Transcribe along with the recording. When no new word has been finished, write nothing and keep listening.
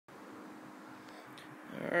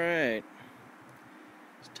Alright,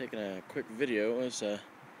 just taking a quick video. It was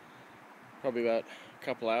probably about a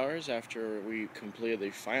couple hours after we completed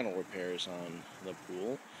the final repairs on the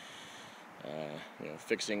pool.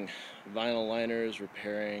 Fixing vinyl liners,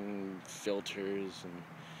 repairing filters,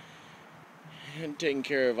 and taking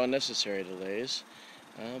care of unnecessary delays.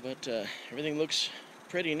 But everything looks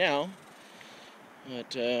pretty now.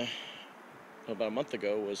 But about a month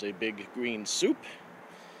ago was a big green soup.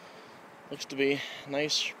 Looks to be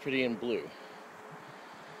nice, pretty, and blue.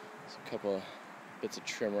 There's a couple of bits of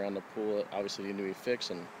trim around the pool that obviously need to be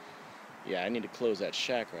fixed, and yeah, I need to close that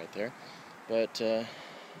shack right there. But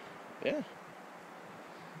yeah,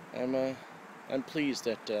 I'm pleased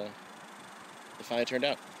that it finally turned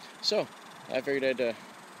out. So I figured I'd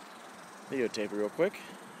videotape it real quick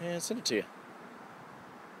and send it to you.